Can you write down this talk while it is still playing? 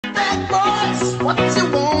What you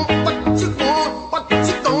want, what you want, what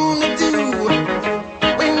you gonna do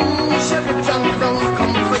when Chevy John Brown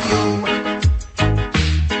come for you?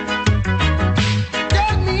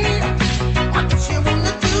 Tell me what you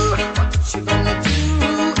wanna do, what you gonna do.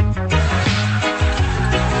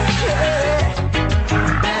 Yeah.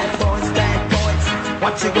 Bad boys,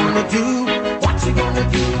 what you gonna do? What you gonna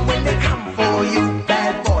do when they come for you?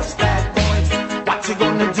 Bad boys, what you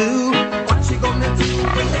gonna do? What you gonna do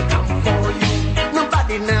when they come for you?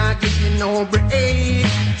 Nobody now give you no break.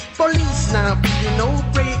 Police now give you no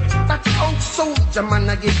break. That old soldier man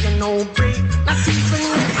I give you no break. Now season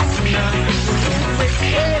now give you no break.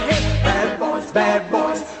 Hey, hey. Bad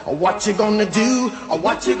boys, what you gonna do? Or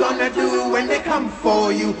what you gonna do when they come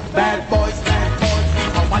for you? Bad boys,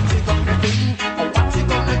 or what you gonna do? Or what you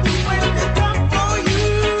gonna do when they come for you?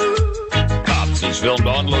 Cops is filmed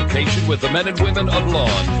on location with the men and women of law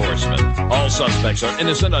enforcement. All suspects are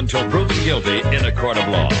innocent until proven guilty in a court of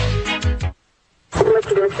law. What's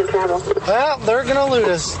your direction of travel? Well, they're gonna loot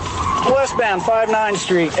us. Westbound 59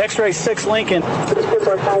 Street, X-ray 6 Lincoln.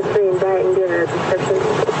 2453 in Brighton, do you have a description?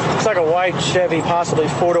 Looks like a white Chevy, possibly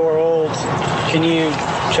 4-door old. Can you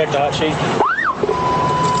check the hot sheet?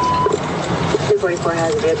 244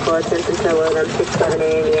 has a vehicle, attention to load on 670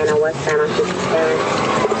 Indiana westbound on 67.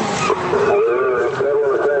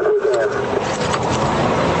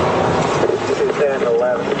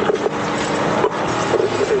 211.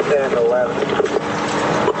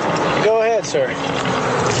 Go ahead, sir.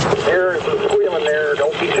 There's a squealing there.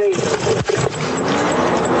 Don't be chasing.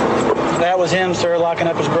 That was him, sir, locking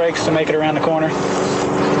up his brakes to make it around the corner. I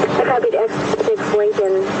copied X6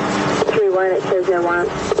 Lincoln 31, it says no one.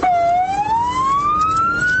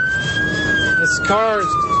 This car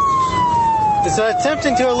is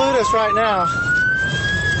attempting to elude us right now.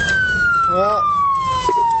 Well,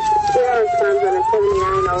 Zero responds on a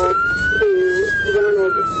 79-old to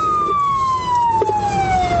Ronald.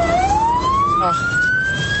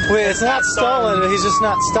 wait, it's not stolen, but he's just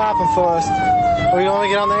not stopping for us. We want to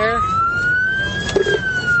get on the air?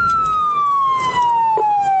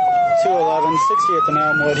 211, 60th and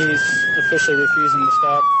Elmwood. He's officially refusing to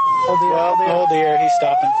stop. Hold the air. He's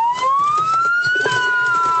stopping.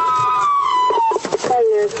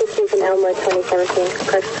 60th and Elmwood, 2017.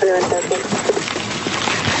 Crush 2117.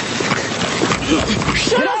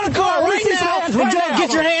 Get out of the car right now!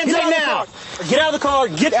 Get your hands up now! Get out of the car.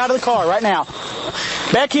 Get out of the car right now.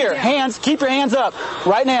 Back here. Hands. Keep your hands up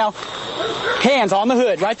right now. Hands on the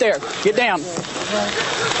hood right there. Get down.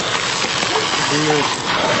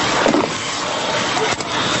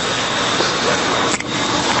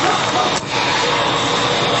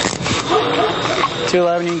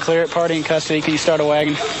 211, you can clear it. Party in custody. Can you start a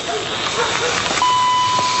wagon?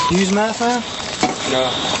 You use meth, man? No.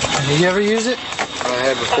 Did you ever use it? I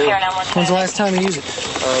had before. When's the last time you used it?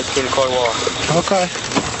 It's been quite a while. Okay.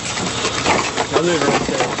 I live right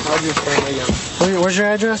there. I'll just turn it down. Where's your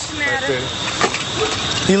address?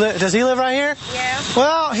 Does he live right here? Yeah.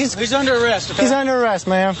 Well, he's under arrest. Okay? He's under arrest,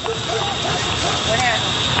 ma'am.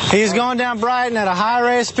 He's going down Brighton at a high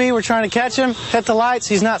rate of speed. We're trying to catch him. Hit the lights.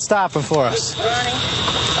 He's not stopping for us.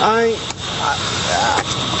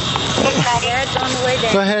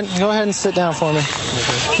 Go ahead and sit down for me.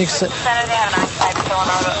 You can sit.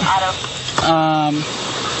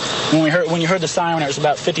 When you heard the siren, it was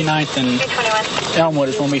about 59th and Elmwood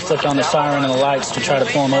is when we flipped on the siren and the lights to try to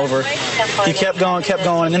pull him over. He kept going,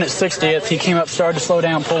 and then at 60th, he came up, started to slow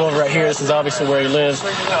down, pull over right here. This is obviously where he lives,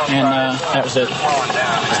 and that was it.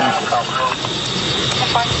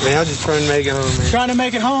 Man, I'm just trying to make it home, man. Trying to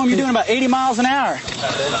make it home? You're doing about 80 miles an hour.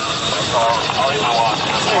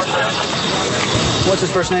 What's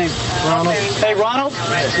his first name? Ronald. Hey, Ronald,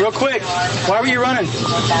 real quick, why were you running?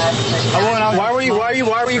 Why were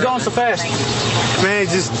you going so fast? Man,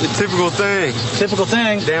 just a typical thing. Typical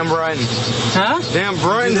thing? Damn Brighton. Huh? Damn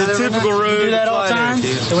Brighton's a typical road. You do that all the time?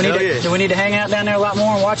 Do we need to hang out down there a lot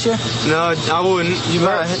more and watch you? No, I wouldn't. You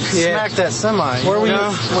about smacked that semi. Where were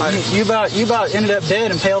you? You about ended up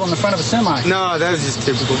dead, impaled on the front of a semi. No, that was just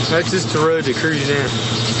typical. That's just the road that cruises down.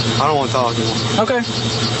 I don't want to talk anymore. Okay.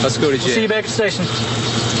 Let's go to jail. See you back at the station.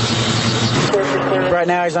 Right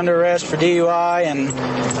now he's under arrest for DUI and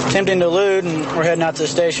attempting to elude, and we're heading out to the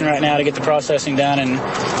station right now to get the processing done, and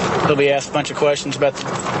he'll be asked a bunch of questions about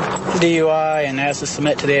the DUI and asked to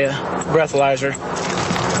submit to the breathalyzer,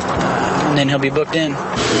 and then he'll be booked in.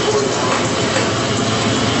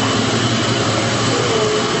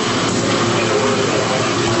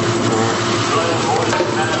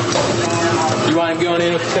 You want him going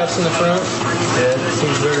in with the cuffs in the front? Yeah, that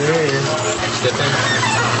seems better here. Step in.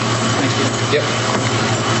 Thank you. Yep.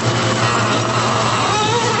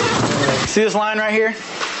 See this line right here?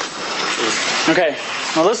 Okay.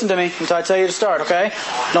 Now listen to me until I tell you to start, okay?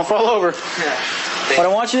 Don't fall over. What I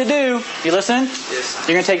want you to do, you listen? Yes.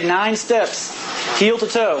 You're going to take 9 steps, heel to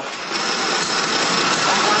toe. 1,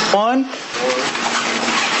 1, 2,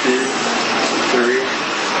 3,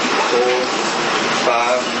 4,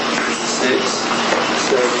 5, 6,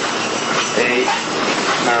 7, 8, 9.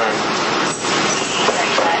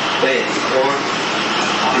 Hey,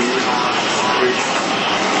 1, 2, 3,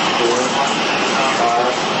 4,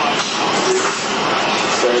 5, 6,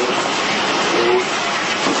 7, 8, 9.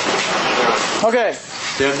 Okay.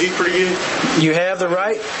 Did I do pretty good? You have the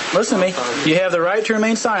right, listen to me, you have the right to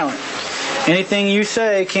remain silent. Anything you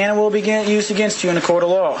say can and will be used against you in a court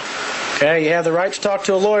of law. Okay, you have the right to talk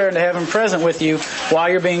to a lawyer and to have him present with you while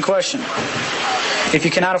you're being questioned. If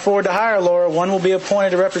you cannot afford to hire a lawyer, one will be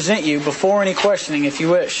appointed to represent you before any questioning if you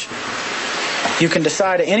wish. You can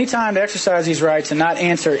decide at any time to exercise these rights and not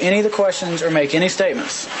answer any of the questions or make any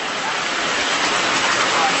statements.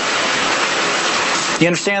 You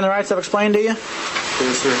understand the rights I've explained to you?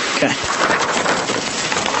 Yes, sir. Okay.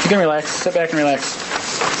 You can relax. Sit back and relax.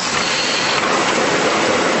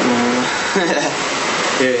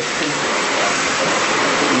 Yeah.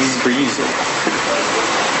 Easy for you, sir.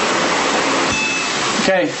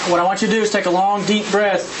 Okay, what I want you to do is take a long, deep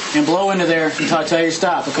breath and blow into there until I tell you to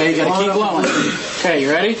stop, okay? You gotta keep blowing. Okay, you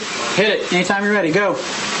ready? Hit it. Anytime you're ready, go.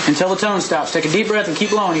 Until the tone stops. Take a deep breath and keep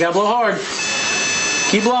blowing. You gotta blow hard.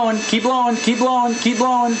 Keep blowing, keep blowing, keep blowing, keep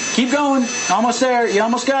blowing, keep going. Almost there. You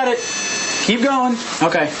almost got it. Keep going.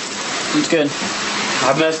 Okay, that's good.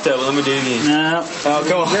 I messed up. Let me do it again. No. Oh,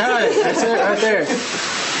 come on. Got it. That's it right there.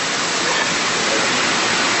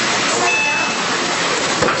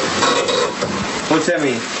 What's that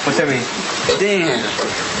mean? What's that mean? Damn.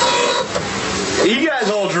 You guys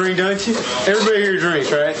all drink, don't you? Everybody here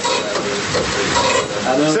drinks, right?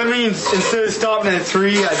 I know. So that means instead of stopping at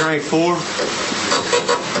 3, I drank 4.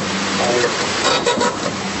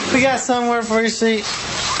 We got somewhere for your seat.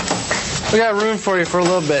 We got room for you for a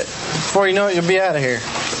little bit. Before you know it, you'll be out of here.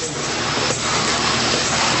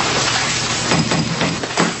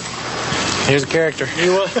 Here's a character.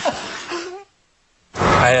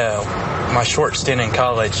 My short stint in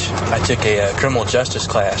college, I took a criminal justice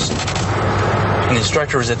class. And the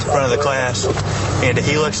instructor was at the front of the class, and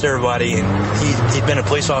he looks at everybody, and he'd been a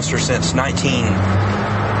police officer since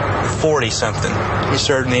 1940-something. He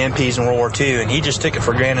served in the MPs in World War II, and he just took it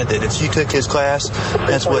for granted that if you took his class,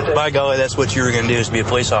 that's what, by golly, that's what you were going to do, is be a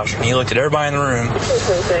police officer. And he looked at everybody in the room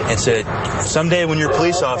and said, someday when you're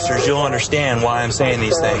police officers, you'll understand why I'm saying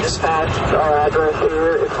these things. Our address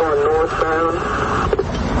here is going northbound.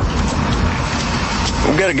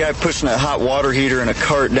 We've got a guy pushing a hot water heater in a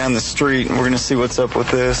cart down the street, and we're going to see what's up with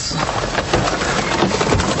this.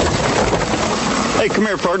 Hey, come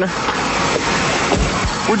here, partner.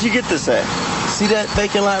 Where'd you get this at? See that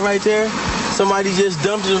vacant lot right there? Somebody just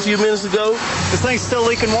dumped it a few minutes ago. This thing's still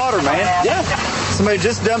leaking water, man. Yeah. Somebody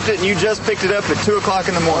just dumped it, and you just picked it up at 2 o'clock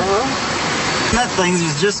in the morning. That thing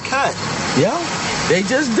was just cut. Yeah. They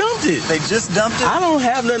just dumped it. They just dumped it? I don't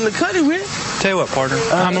have nothing to cut it with. Tell you what, partner,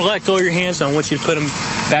 I'm going to let go of your hands, and I want you to put them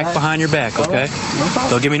back behind your back, okay?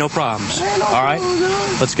 They'll give me no problems. All right?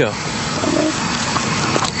 Let's go.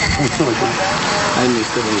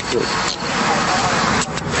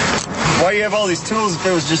 Why do you have all these tools if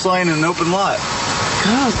it was just laying in an open lot?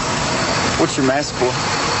 What's your mask for?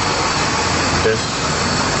 Just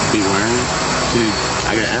be wearing it. Dude,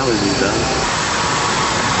 I got allergies,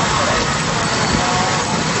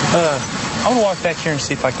 I want to walk back here and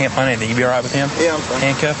see if I can't find anything. You be all right with him? Yeah, I'm fine.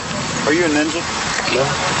 Handcuff? Are you a ninja? No.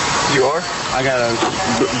 You are? I got a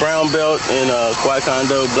brown belt in Kwai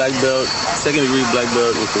Kondo, black belt, 2nd degree black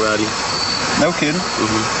belt in karate. No kidding.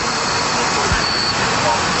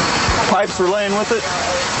 Pipes were laying with it?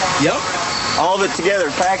 Yep. All of it together,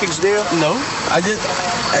 package deal? No. I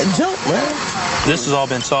jumped, man. This has all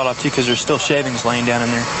been sawed off, too, because there's still shavings laying down in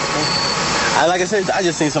there. Like I said, I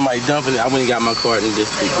just seen somebody dumping it. I went and got my cart and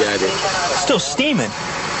just got it. Still steaming.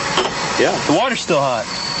 Yeah. The water's still hot.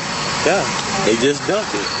 Yeah. They just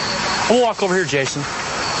dumped it. I'm going to walk over here, Jason.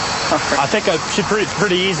 I think I should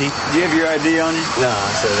pretty easy. Do you have your ID on you? No,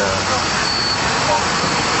 I said,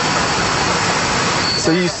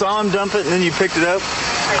 So you saw him dump it and then you picked it up?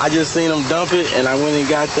 I just seen him dump it and I went and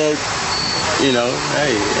got that, you know,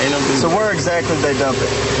 hey, ain't no... So where exactly did they dump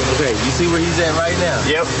it? Okay, you see where he's at right now?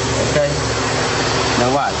 Yep. Okay. Now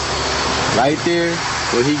watch. Right there,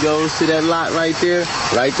 where he goes to that lot right there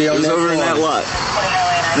on that over corner. in that lot.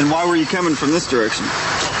 Then why were you coming from this direction?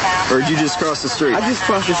 Or did you just cross the street? I just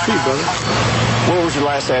crossed the street, brother. What was your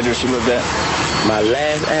last address you lived at? My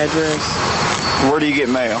last address? Where do you get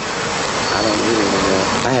mail? I don't really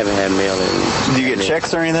know. I haven't had mail in. Do you get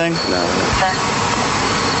checks or anything? No.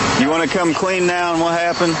 You want to come clean now and what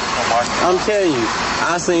happened? I'm telling you,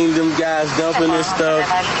 I seen them guys dumping this stuff.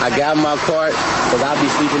 I got my cart, because I be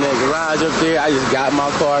sleeping in the garage up there. I just got my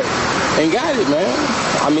cart and got it, man.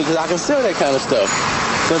 I mean, because I can sell that kind of stuff.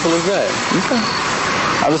 Simple as that. Okay.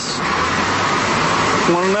 I just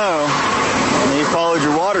want to know. I mean, you followed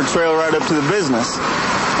your water trail right up to the business.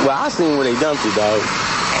 Well, I seen where they dumped it, dog.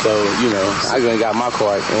 So, you know, I got my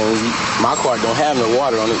cart, and my cart don't have no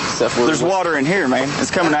water on it except for... There's water in here, man. It's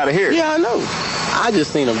coming out of here. Yeah, I know. I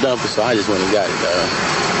just seen them dump it, so I just went and got it, dog.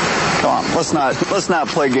 Come on, let's not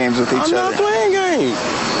play games with each other. I'm not playing games.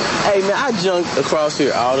 Hey, man, I junk across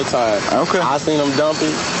here all the time. Okay. I seen them dump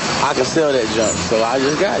it. I can sell that junk, so I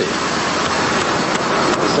just got it.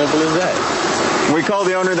 As simple as that. We call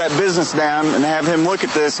the owner of that business down and have him look at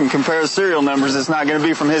this and compare serial numbers. It's not going to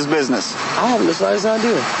be from his business. I haven't the slightest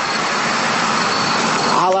idea.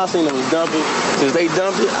 All I seen them was dump it. Since they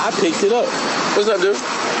dumped it, I picked it up. What's up, dude?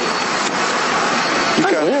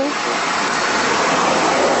 Okay.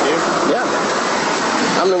 Yeah.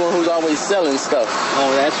 I'm the one who's always selling stuff.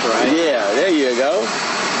 Oh, that's right. Yeah, there you go.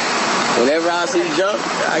 Whenever I see junk,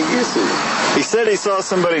 I guess it. He said he saw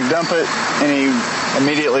somebody dump it, and he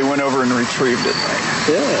immediately went over and retrieved it.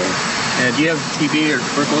 Yeah. Do you have TB or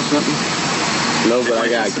tuberculosis or something? No, but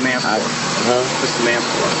I got... What's the mask for? What's the mask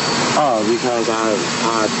for? Oh, because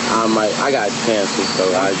I got cancer, so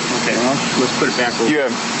I... Okay, let's put it back over. You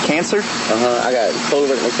have cancer? I got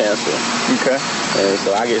colorectal cancer. Okay. And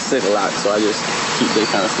so I get sick a lot, so I just keep that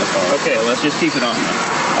kind of stuff on. Okay, let's just keep it on.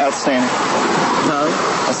 Outstanding.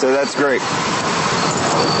 I said, that's great.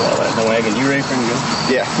 The wagon, you ready for him to go?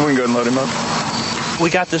 Yeah, we can go and load him up. We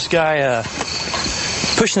got this guy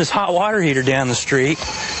pushing this hot water heater down the street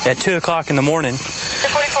at 2 o'clock in the morning.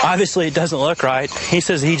 Obviously, it doesn't look right. He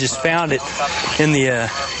says he just found it in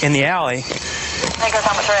the alley,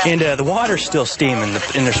 and the water's still steaming,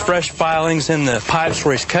 and there's fresh filings in the pipes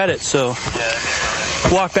where he's cut it. So,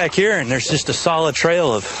 walk back here, and there's just a solid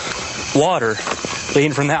trail of water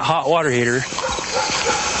leading from that hot water heater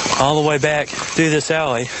all the way back through this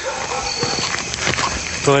alley.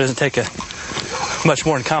 So it doesn't take much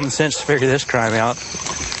more than common sense to figure this crime out.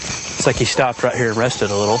 It's like he stopped right here and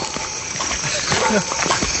rested a little.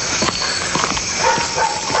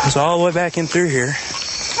 It's all the way back in through here.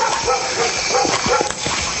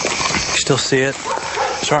 You still see it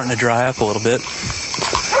starting to dry up a little bit.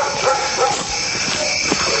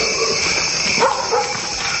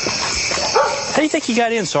 How do you think he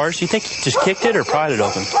got in, Sarge? Do you think he just kicked it or pried it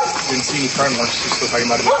open? Didn't see any car marks. Just looked like he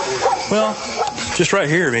might have been. Well, just right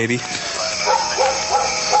here, maybe.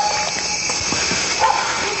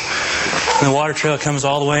 And the water trail comes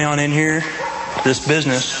all the way on in here. This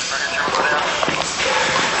business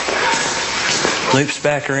loops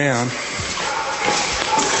back around.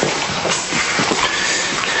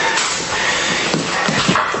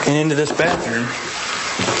 And into this bathroom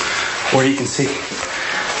where you can see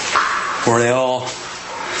where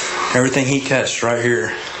everything he cuts right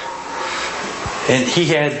here. And he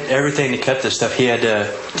had everything to cut this stuff. He had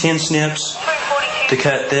 10 snips to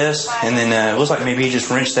cut this, and then it looks like maybe he just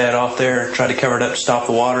rinsed that off there, tried to cover it up to stop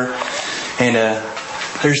the water. And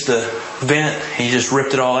there's the vent. He just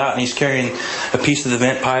ripped it all out, and he's carrying a piece of the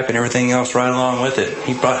vent pipe and everything else right along with it.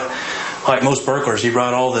 He brought, like most burglars, he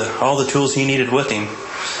brought all the tools he needed with him,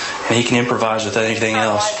 and he can improvise with anything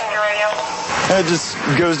else. It just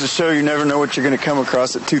goes to show you never know what you're going to come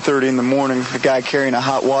across at 2:30 in the morning. A guy carrying a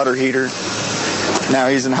hot water heater. Now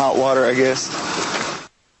he's in hot water, I guess.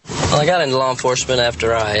 Well, I got into law enforcement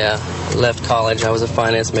after I left college. I was a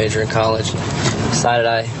finance major in college. Decided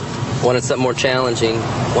I wanted something more challenging,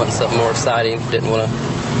 wanted something more exciting. Didn't want to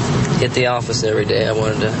hit the office every day. I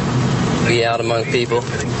wanted to be out among people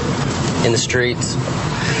in the streets.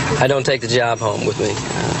 I don't take the job home with me.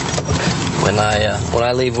 When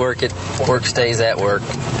I leave work, work stays at work.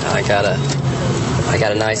 I got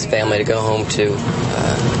a nice family to go home to.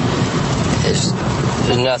 There's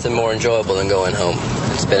nothing more enjoyable than going home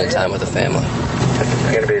and spending time with the family. It's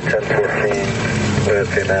going to be 1014 with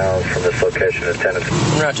females from this location at 10. En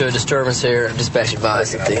route to a disturbance here, dispatch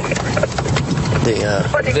advised that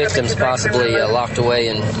the victim's possibly locked away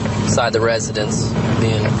inside the residence,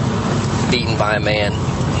 being beaten by a man.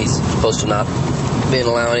 He's supposed to not be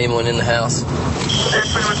allowing anyone in the house.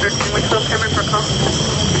 2113, we still coming for call.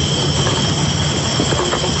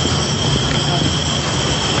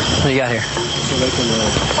 What do you got here?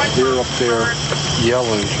 They're up there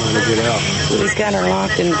yelling, trying to get out. He's got her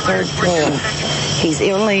locked in the third floor. He's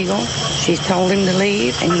illegal. She's told him to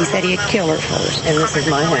leave, and he said he'd kill her first. And this is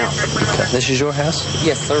my house. Okay. This is your house?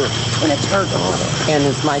 Yes, sir. And it's her daughter. And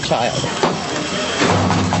it's my child.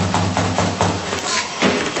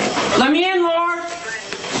 Let me in, Lord.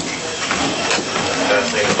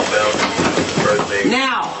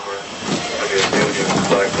 Now.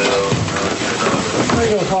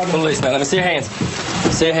 Policeman, let me see your hands.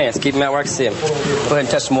 See your hands. Keep them out where I can see them. Go ahead and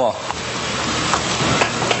touch the wall.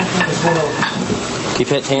 Keep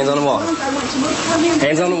your hands on the wall.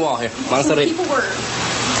 Hands on the wall here. People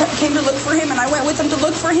came to look for him, and I went with them to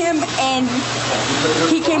look for him, and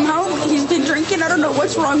he came home. He's been drinking. I don't know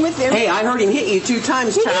what's wrong with him. Hey, I heard him hit you 2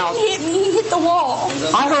 times, child. He didn't hit me. He hit the wall.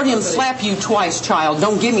 I heard him slap you twice, child.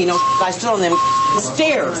 Don't give me no I stood on them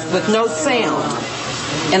stairs with no sound.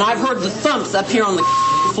 And I've heard the thumps up here on the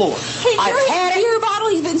floor. He I've had beer bottle.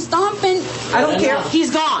 He's been stomping. I don't care. He's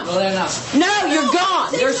gone. No, you're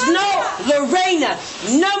gone. There's no Lorena.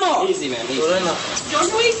 No more. Easy, man. Easy. Yo no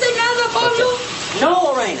hice nada, Pablo. No,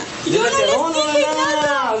 Lorena. Yo no les dije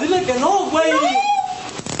nada. Dile que no, güey.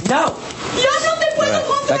 No. Yo no te puedo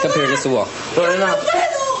Right. Back up here against the wall. Lorena.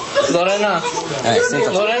 Lorena. All right, sit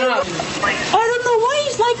down. Lorena. I don't know why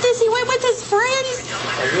he's like this. He went with his friends.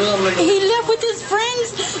 He left with his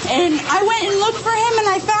friends, and I went and looked for him, and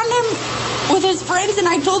I found him with his friends, and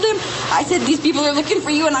I told him, I said, these people are looking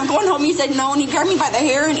for you, and I'm going home. He said no, and he grabbed me by the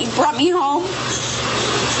hair, and he brought me home.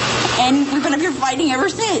 And we've been up here fighting ever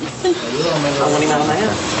since. I want him out of my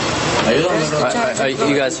house. Are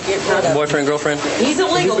you guys boyfriend, girlfriend? He's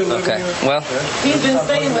illegal. Okay. Well, He's been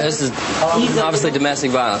saying this is obviously domestic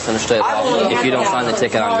violence under state law. If you don't sign the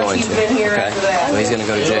ticket, I'm going to. Okay. Well, he's going to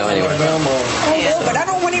go to jail anyway. But I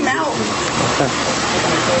don't want him out.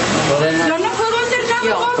 Yo no puedo hacer nada.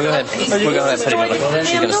 Well, go ahead. We'll go ahead and put him in.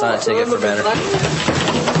 She's going to sign a ticket for battery.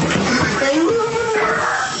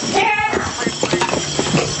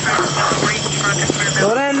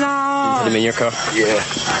 Put him in your car? Yeah,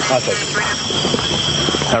 I'll take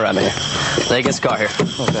it. All right, man. Lay against the car here.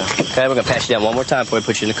 Okay. Okay, we're going to pat you down one more time before we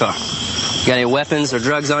put you in the car. You got any weapons or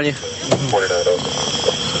drugs on you?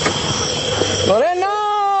 Lorena!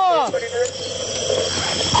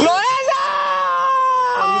 Lorena!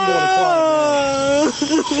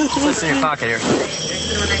 What's in your pocket here?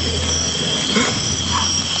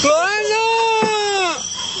 Lorena!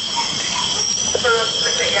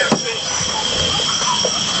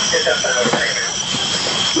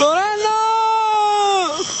 Lorena!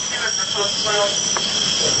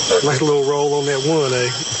 Nice little roll on that one, eh?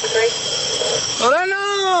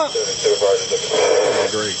 Lorena!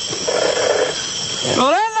 Great.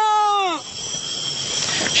 Lorena!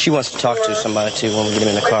 She wants to talk to somebody, too. When we get him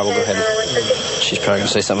in the car, we'll go ahead and... She's probably going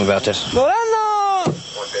to say something about this. Lorena!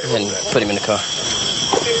 And put him in the car.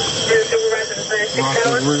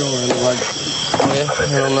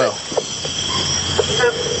 I don't know.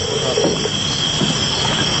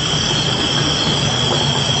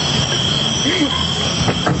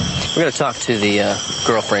 We're going to talk to the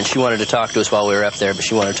girlfriend. She wanted to talk to us while we were up there, but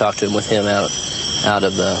she wanted to talk to him with him out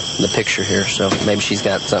of the picture here. So maybe she's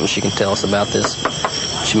got something she can tell us about this.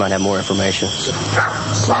 She might have more information. She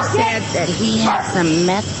said that he had some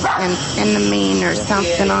methamphetamine or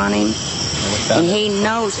something on him. And he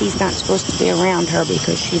knows he's not supposed to be around her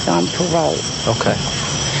because she's on parole. Okay.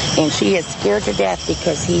 And she is scared to death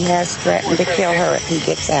because he has threatened to kill her if he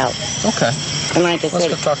gets out. Okay. And like I Let's said,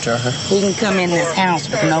 go talk to her. he can come in this house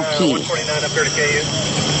with no key.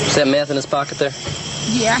 Is that meth in his pocket there?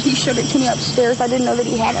 Yeah, he showed it to me upstairs. I didn't know that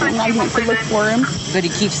he had it, and I went to look for him. But he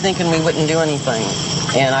keeps thinking we wouldn't do anything.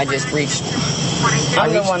 And I just reached...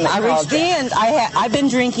 I reached in. I've been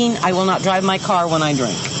drinking. I will not drive my car when I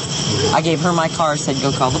drink. I gave her my car, said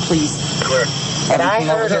go call the police. And I came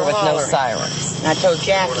over heard here her with no hollering. sirens. And I told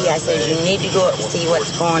Jackie, I said, you need to go up and see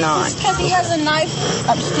what's going on. Because he has a knife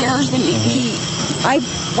upstairs, and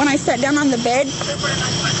when I sat down on the bed,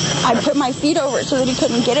 I put my feet over it so that he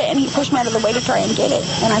couldn't get it, and he pushed me out of the way to try and get it,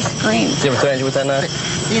 and I screamed. Did you ever threaten you with that knife?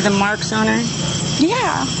 See the marks on her?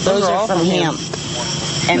 Yeah. Those are from him.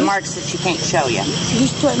 And marks that you can't show you.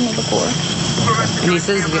 He's threatened me before. And he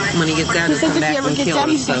says when he gets out, He he'll says come if he back ever and gets kill out,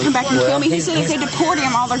 us. he's going to come back and kill me. He said if they deport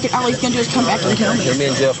him, all he's going to do is come back and kill me. He'll be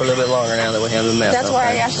in jail for a little bit longer now that we have the meth. That's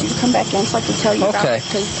why I asked you to come back in so I could tell you about it.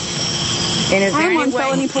 Because And is there I'm any on way-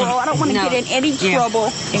 felony parole. I don't want to No. get in any Yeah.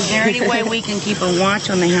 trouble. Is there any way we can keep a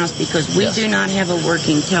watch on the house because we do not have a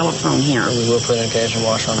working telephone here? We will put an occasional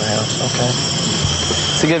watch on the house. Okay.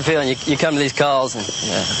 It's a good feeling. You come to these calls, and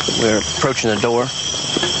we're approaching the door.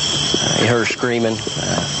 You heard her screaming.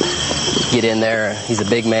 Get in there. He's a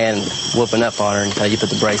big man, whooping up on her until you put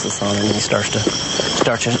the bracelets on, and he starts to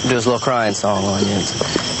do his little crying song on you. It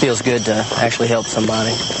feels good to actually help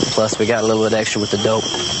somebody. Plus, we got a little bit extra with the dope.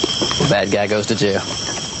 The bad guy goes to jail.